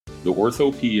the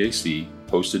Ortho PA-C,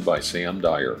 hosted by Sam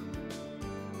Dyer.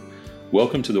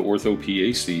 Welcome to the Ortho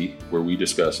PA-C, where we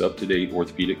discuss up-to-date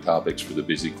orthopedic topics for the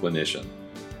busy clinician.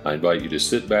 I invite you to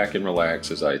sit back and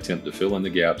relax as I attempt to fill in the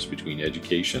gaps between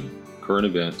education, current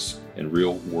events, and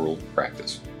real-world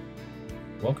practice.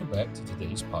 Welcome back to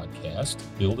today's podcast,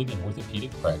 Building an Orthopedic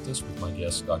Practice, with my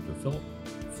guests, Dr.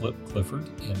 Philip Clifford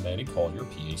and Mattie Collier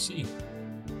PA-C.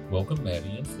 Welcome,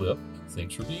 Mattie and Flip.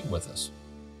 Thanks for being with us.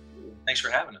 Thanks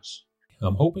for having us.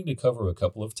 I'm hoping to cover a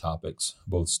couple of topics,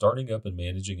 both starting up and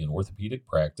managing an orthopedic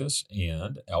practice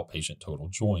and outpatient total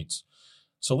joints.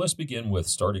 So let's begin with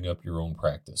starting up your own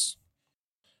practice.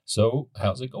 So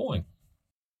how's it going?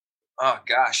 Oh,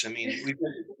 gosh. I mean,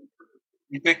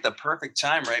 we picked the perfect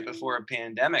time right before a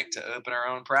pandemic to open our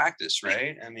own practice,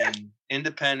 right? I mean,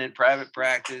 independent, private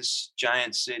practice,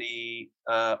 giant city.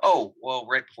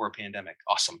 Right before a pandemic.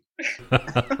 Awesome.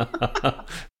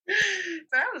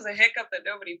 So that was a hiccup that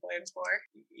nobody plans for.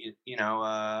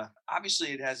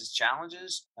 Obviously it has its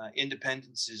challenges.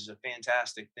 Independence is a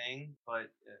fantastic thing, but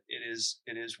it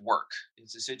is work.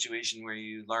 It's a situation where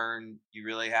you learn you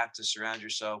really have to surround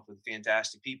yourself with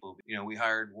fantastic people. You know, we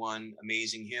hired one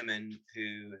amazing human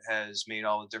who has made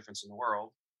all the difference in the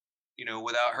world. You know,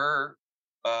 without her,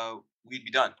 we'd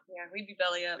be done. Yeah, we'd be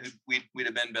belly up. We'd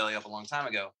have been belly up a long time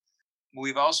ago.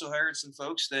 We've also hired some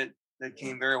folks that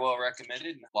came very well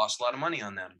recommended and lost a lot of money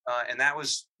on them. And that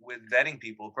was with vetting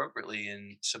people appropriately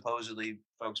and supposedly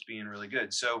folks being really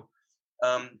good. So,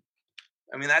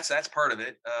 that's part of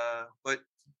it. But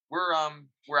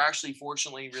we're actually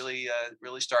fortunately really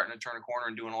starting to turn a corner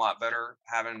and doing a lot better,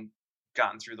 having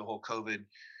gotten through the whole COVID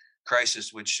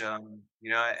crisis, which,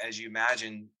 as you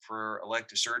imagine, for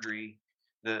elective surgery,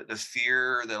 the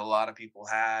fear that a lot of people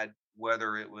had,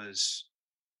 whether it was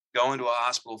going to a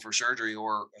hospital for surgery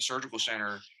or a surgical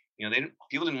center,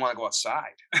 people didn't want to go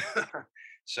outside.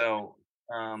 So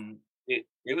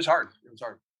it was hard. It was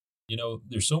hard. You know,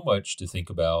 there's so much to think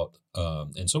about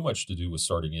and so much to do with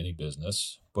starting any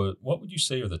business, but what would you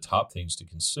say are the top things to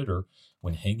consider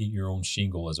when hanging your own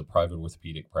shingle as a private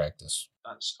orthopedic practice?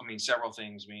 Several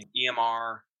things.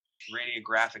 EMR,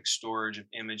 radiographic storage of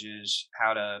images,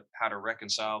 how to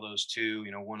reconcile those two.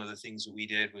 One of the things that we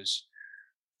did was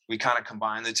we kind of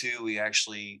combined the two. We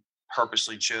actually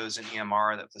purposely chose an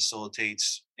EMR that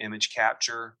facilitates image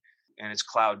capture, and it's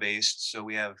cloud-based. So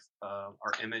we have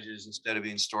our images, instead of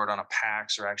being stored on a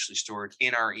PA-C, are actually stored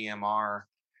in our EMR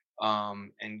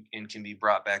and can be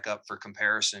brought back up for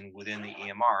comparison within the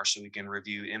EMR. So we can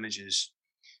review images,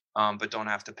 but don't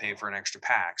have to pay for an extra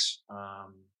PA-C.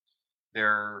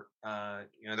 There's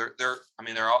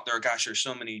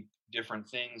so many different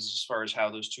things as far as how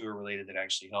those two are related that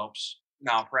actually helps.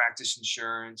 Malpractice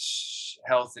insurance,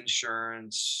 health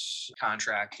insurance,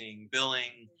 contracting,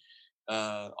 billing,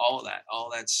 all of that.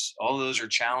 All of those are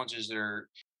challenges that are,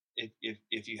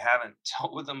 if you haven't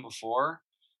dealt with them before,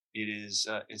 it's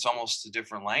almost a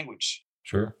different language.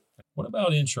 Sure. What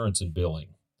about insurance and billing?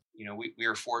 We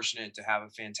are fortunate to have a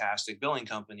fantastic billing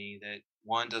company that,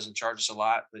 one, doesn't charge us a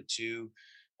lot, but two,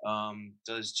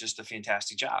 does just a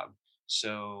fantastic job.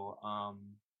 So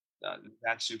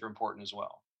that's super important as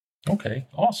well. Okay,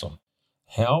 awesome.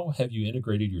 How have you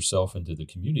integrated yourself into the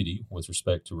community with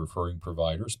respect to referring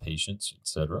providers, patients,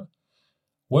 etc.?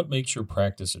 What makes your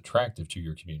practice attractive to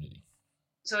your community?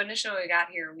 So initially when we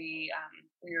got here, we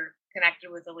were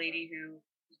connected with a lady who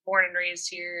was born and raised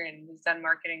here and has done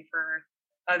marketing for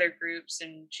other groups,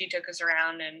 and she took us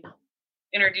around and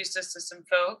introduced us to some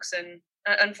folks, and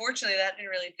unfortunately that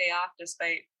didn't really pay off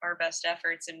despite our best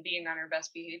efforts and being on our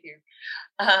best behavior.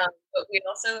 But we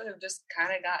also have just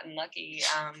kind of gotten lucky.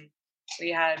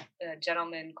 We had a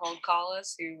gentleman called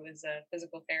Collis, who was a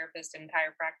physical therapist and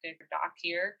chiropractic doc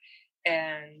here,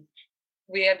 and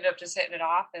we ended up just hitting it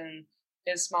off, and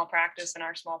his small practice and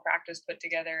our small practice put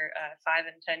together 5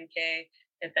 and 10K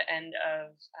at the end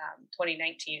of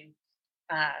 2019.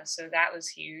 So that was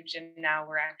huge, and now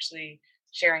we're actually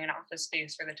sharing an office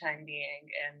space for the time being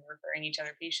and referring each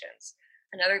other patients.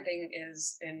 Another thing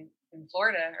is in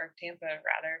Florida, or Tampa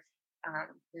rather,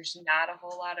 there's not a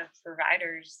whole lot of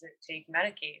providers that take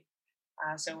Medicaid.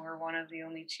 So we're one of the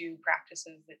only 2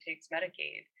 practices that takes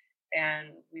Medicaid. And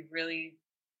we've really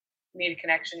made a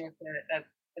connection with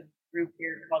a group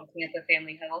here called Tampa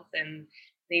Family Health. And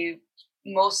they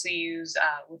mostly use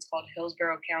what's called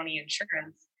Hillsborough County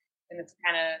Insurance. And it's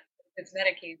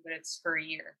Medicaid, but it's for a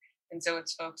year. And so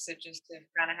it's folks that just have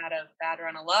kind of had a bad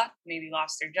run of luck, maybe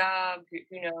lost their job,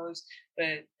 who knows, but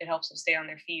it helps them stay on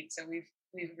their feet. So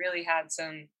we've really had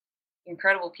some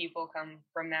incredible people come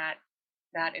from that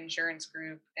insurance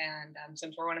group. And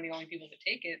since we're one of the only people that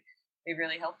take it, they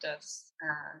really helped us.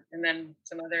 And then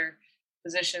some other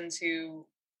physicians who,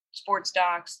 sports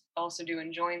docs, also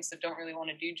doing joints that don't really want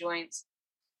to do joints.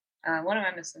 What am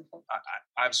I missing?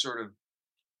 I've sort of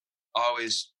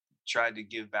always tried to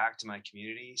give back to my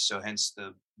community, so hence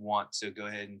the want to go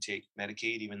ahead and take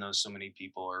Medicaid, even though so many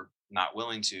people are not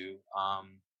willing to.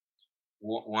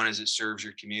 One is it serves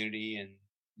your community, and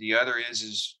the other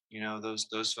is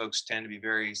those folks tend to be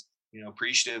very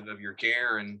appreciative of your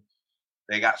care, and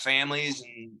they got families,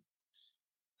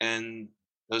 and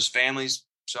those families,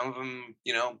 some of them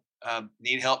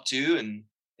need help too, and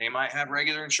they might have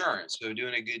regular insurance. So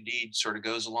doing a good deed sort of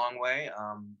goes a long way.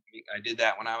 I did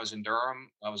that when I was in Durham.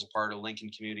 I was a part of Lincoln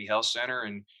Community Health Center,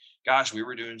 and gosh, we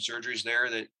were doing surgeries there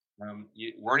that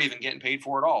you weren't even getting paid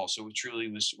for at all. So it truly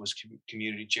was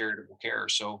community charitable care.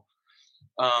 So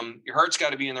your heart's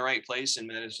got to be in the right place in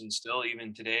medicine still,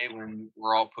 even today when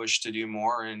we're all pushed to do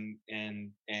more and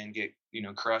get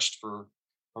crushed for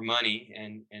money.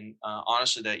 And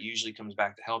honestly, that usually comes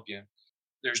back to help you.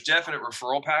 There's definite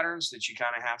referral patterns that you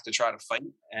kind of have to try to fight,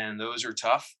 and those are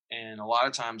tough. And a lot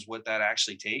of times, what that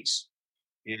actually takes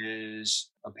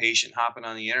is a patient hopping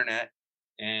on the internet,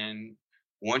 and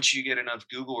once you get enough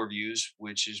Google reviews,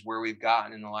 which is where we've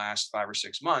gotten in the last 5 or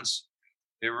 6 months,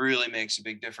 it really makes a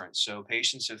big difference. So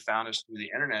patients have found us through the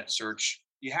internet search.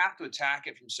 You have to attack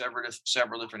it from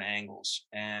several different angles,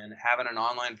 and having an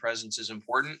online presence is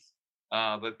important.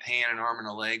 But paying an arm and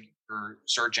a leg for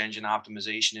search engine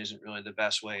optimization isn't really the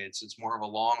best way. It's more of a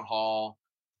long haul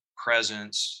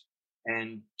presence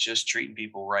and just treating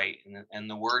people right, and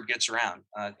the word gets around.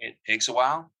 It takes a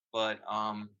while, but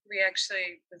We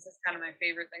actually, this is kind of my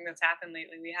favorite thing that's happened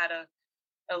lately. We had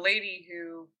a lady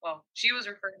who, well, she was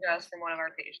referred to us from one of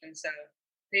our patients. So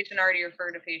patient already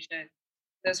referred a patient.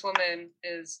 This woman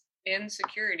is in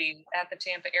security at the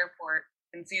Tampa airport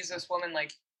and sees this woman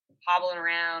like hobbling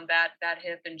around that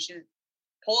hip, and she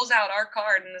pulls out our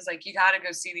card and is like, "You got to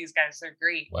go see these guys. They're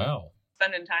great." Wow.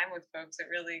 Spending time with folks, it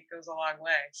really goes a long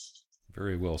way.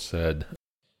 Very well said.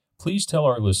 Please tell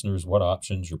our listeners what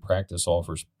options your practice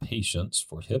offers patients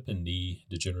for hip and knee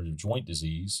degenerative joint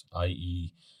disease,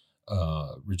 i.e.,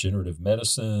 regenerative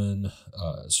medicine,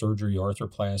 surgery,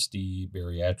 arthroplasty,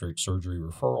 bariatric surgery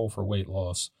referral for weight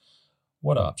loss.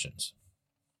 What options?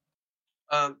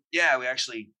 Yeah, we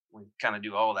kind of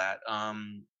do all that.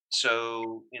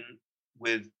 So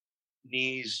with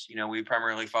knees, we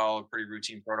primarily follow a pretty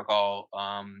routine protocol.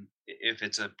 If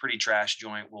it's a pretty trash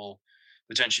joint, we'll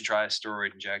potentially try a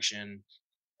steroid injection.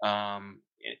 I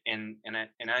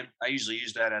usually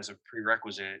use that as a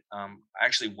prerequisite. I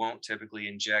actually won't typically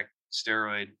inject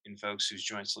steroid in folks whose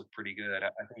joints look pretty good.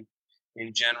 I think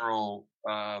in general,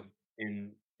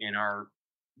 in our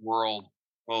world,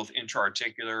 both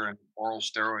intra-articular and oral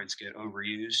steroids get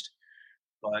overused,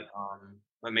 but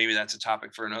maybe that's a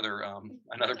topic for another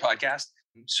podcast.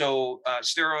 So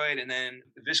steroid and then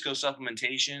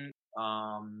viscosupplementation.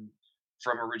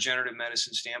 From a regenerative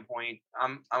medicine standpoint,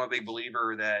 I'm a big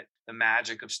believer that the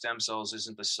magic of stem cells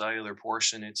isn't the cellular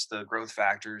portion; it's the growth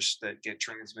factors that get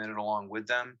transmitted along with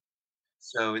them.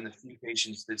 So in the few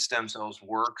patients that stem cells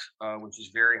work, which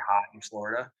is very hot in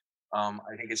Florida,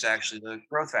 I think it's actually the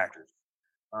growth factors.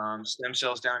 Stem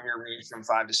cells down here range from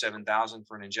 5 to 7,000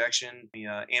 for an injection. The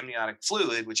amniotic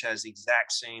fluid, which has the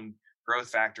exact same growth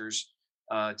factors,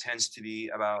 tends to be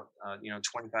about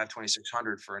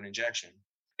 2,600 for an injection.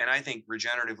 And I think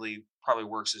regeneratively probably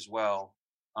works as well.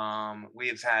 We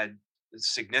have had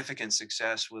significant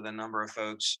success with a number of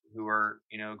folks who are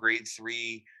grade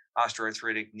 3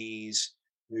 osteoarthritic knees,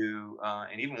 who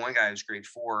and even one guy who's grade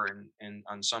 4 and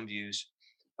on some views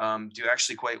do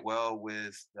actually quite well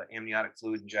with the amniotic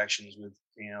fluid injections, with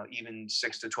even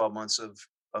 6 to 12 months of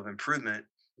improvement,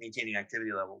 maintaining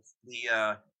activity levels.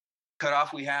 The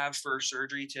cutoff we have for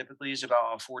surgery typically is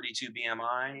about a 42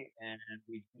 BMI, and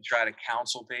we try to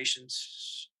counsel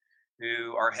patients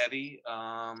who are heavy.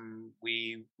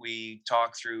 We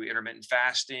talk through intermittent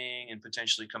fasting and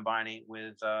potentially combining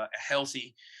with a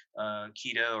healthy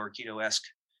keto or keto-esque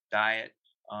diet.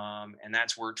 And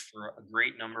that's worked for a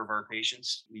great number of our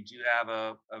patients. We do have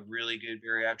a really good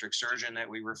bariatric surgeon that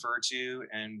we refer to,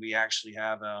 and we actually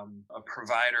have a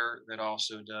provider that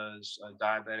also does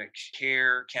diabetic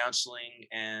care, counseling,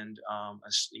 and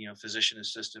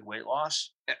physician-assisted weight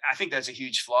loss. I think that's a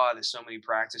huge flaw that so many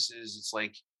practices. It's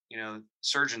like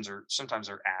surgeons are sometimes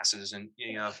they're asses, and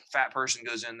a fat person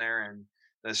goes in there and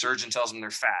the surgeon tells them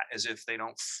they're fat, as if they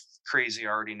don't crazy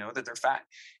already know that they're fat,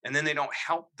 and then they don't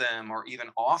help them or even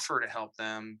offer to help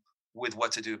them with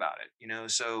what to do about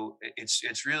it. So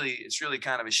it's really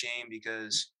kind of a shame,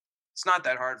 because it's not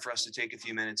that hard for us to take a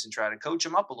few minutes and try to coach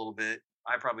them up a little bit.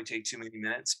 I probably take too many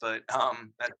minutes, but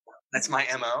that's my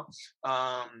MO.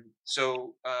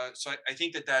 So I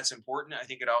think that's important. I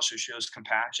think it also shows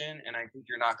compassion, and I think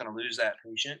you're not going to lose that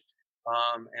patient.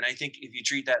 And I think if you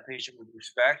treat that patient with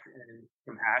respect and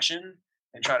compassion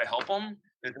and try to help them,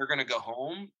 that they're going to go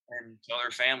home and tell their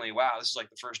family, wow, this is like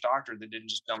the first doctor that didn't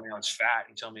just tell me I was fat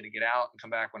and tell me to get out and come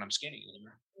back when I'm skinny.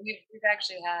 We've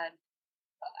actually had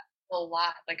a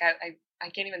lot. Like I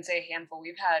can't even say a handful.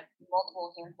 We've had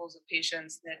multiple handfuls of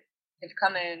patients that have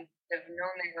come in that have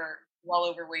known they were well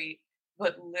overweight,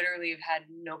 but literally have had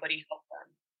nobody help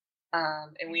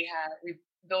them. And we've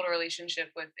built a relationship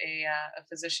with a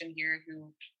physician here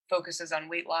who focuses on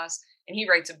weight loss, and he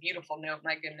writes a beautiful note.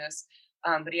 My goodness.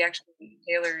 But he actually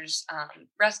tailors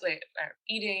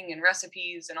eating and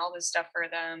recipes and all this stuff for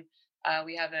them.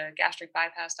 We have a gastric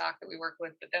bypass doc that we work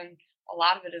with, but then a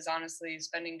lot of it is honestly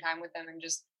spending time with them and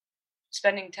just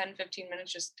spending 10, 15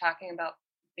 minutes just talking about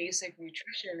basic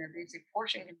nutrition or basic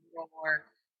portion control. Or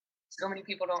so many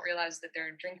people don't realize that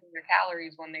they're drinking their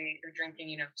calories when they're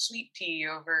drinking, sweet tea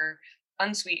over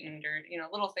unsweetened, or,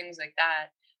 little things like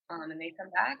that. And they come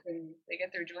back and they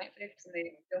get their joint fixed and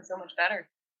they feel so much better.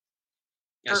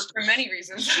 Yes, for many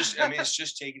reasons. It's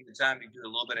just taking the time to do a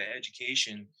little bit of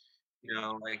education,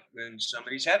 like when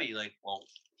somebody's heavy, like, well,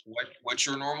 what's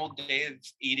your normal day of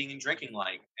eating and drinking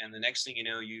like? And the next thing you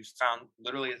know, you've found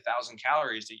literally 1,000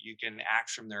 calories that you can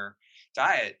act from their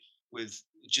diet with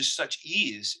just such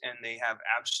ease, and they have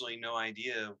absolutely no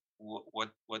idea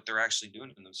what they're actually doing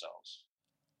to themselves.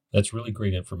 That's really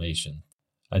great information.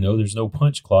 I know there's no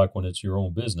punch clock when it's your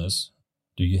own business.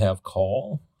 Do you have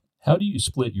call? How do you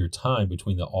split your time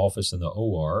between the office and the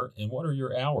OR, and what are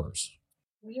your hours?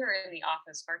 We are in the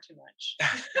office far too much.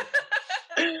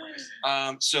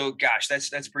 So gosh,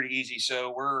 that's pretty easy.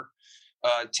 So we're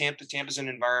Tampa's an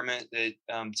environment that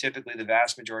typically the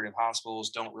vast majority of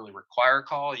hospitals don't really require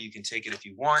call. You can take it if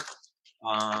you want.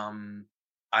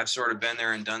 I've sort of been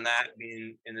there and done that,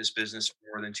 being in this business for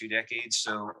more than 2 decades.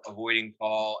 So avoiding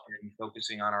call and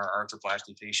focusing on our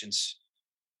arthroplasty patients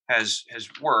has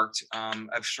worked.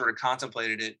 I've sort of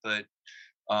contemplated it, but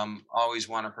always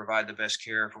want to provide the best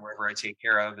care for wherever I take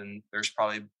care of, and there's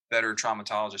probably better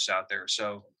traumatologists out there.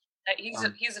 So he's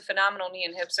a phenomenal knee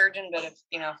and hip surgeon, but if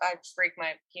I break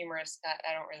my humerus,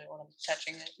 I don't really want him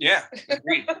touching it. Yeah,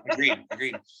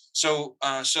 agreed. So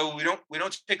we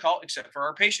don't take call except for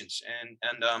our patients,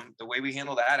 and the way we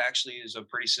handle that actually is a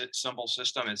pretty simple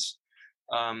system. It's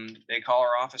they call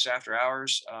our office after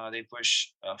hours. They push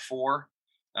 4.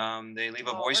 They leave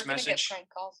a voice message, get prank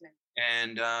calls now.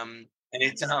 And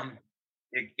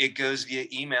it goes via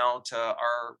email to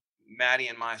our Mattie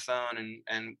and my phone,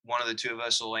 and one of the two of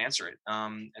us will answer it.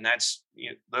 And that's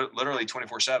literally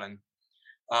 24/7.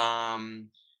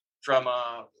 From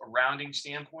a rounding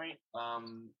standpoint,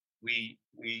 we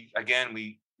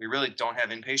really don't have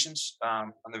inpatients.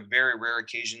 On the very rare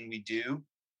occasion we do,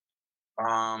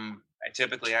 I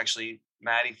typically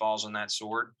Mattie falls on that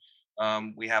sword.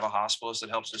 We have a hospitalist that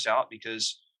helps us out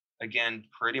because, again,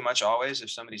 pretty much always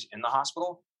if somebody's in the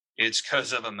hospital, it's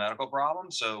because of a medical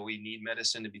problem. So we need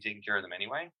medicine to be taking care of them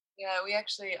anyway. Yeah, we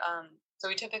actually, so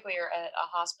we typically are at a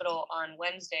hospital on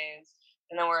Wednesdays,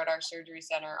 and then we're at our surgery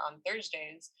center on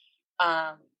Thursdays.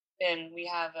 And we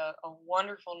have a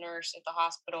wonderful nurse at the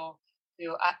hospital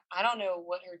who, I don't know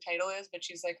what her title is, but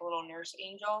she's like a little nurse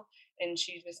angel. And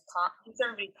she just keeps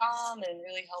everybody calm and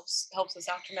really helps us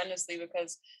out tremendously,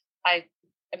 because I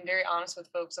am very honest with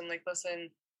folks. I'm like, listen,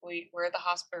 we're at the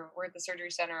hospital, we're at the surgery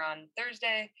center on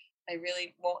Thursday. I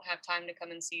really won't have time to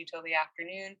come and see you till the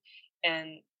afternoon.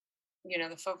 And,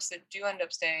 the folks that do end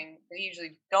up staying, they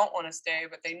usually don't want to stay,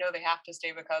 but they know they have to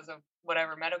stay because of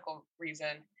whatever medical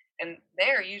reason. And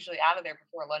they're usually out of there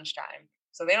before lunchtime.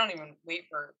 So they don't even wait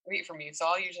for me. So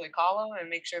I'll usually call them and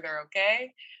make sure they're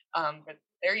okay. But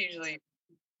they're usually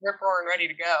rip-roaring ready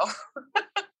to go.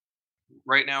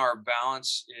 Right now, our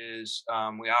balance is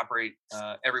we operate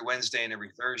every Wednesday and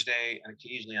every Thursday, and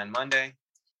occasionally on Monday.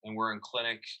 And we're in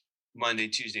clinic Monday,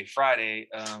 Tuesday, Friday.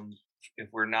 If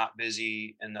we're not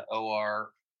busy in the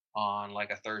OR on like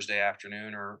a Thursday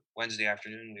afternoon or Wednesday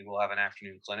afternoon, we will have an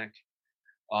afternoon clinic.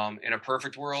 In a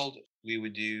perfect world, we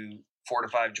would do 4 to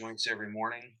 5 joints every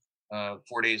morning,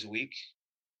 4 days a week,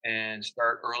 and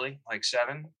start early, like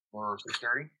 7 or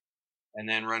 6:30, and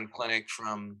then run clinic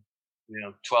from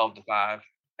 12 to 5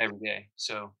 every day.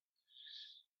 So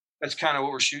that's kind of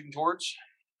what we're shooting towards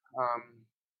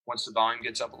once the volume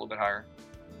gets up a little bit higher.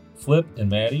 Flip and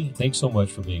Mattie, thanks so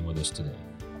much for being with us today.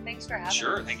 Thanks for having us.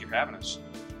 Sure, thank you for having us.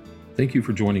 Thank you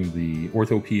for joining the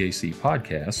Ortho PA-C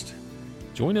podcast.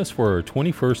 Join us for our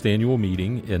 21st annual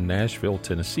meeting in Nashville,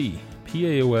 Tennessee,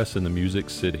 PAOS in the Music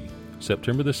City,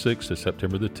 September the 6th to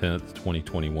September the 10th,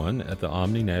 2021 at the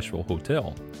Omni Nashville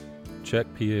Hotel. Check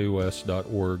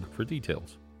PAOS.org for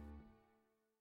details.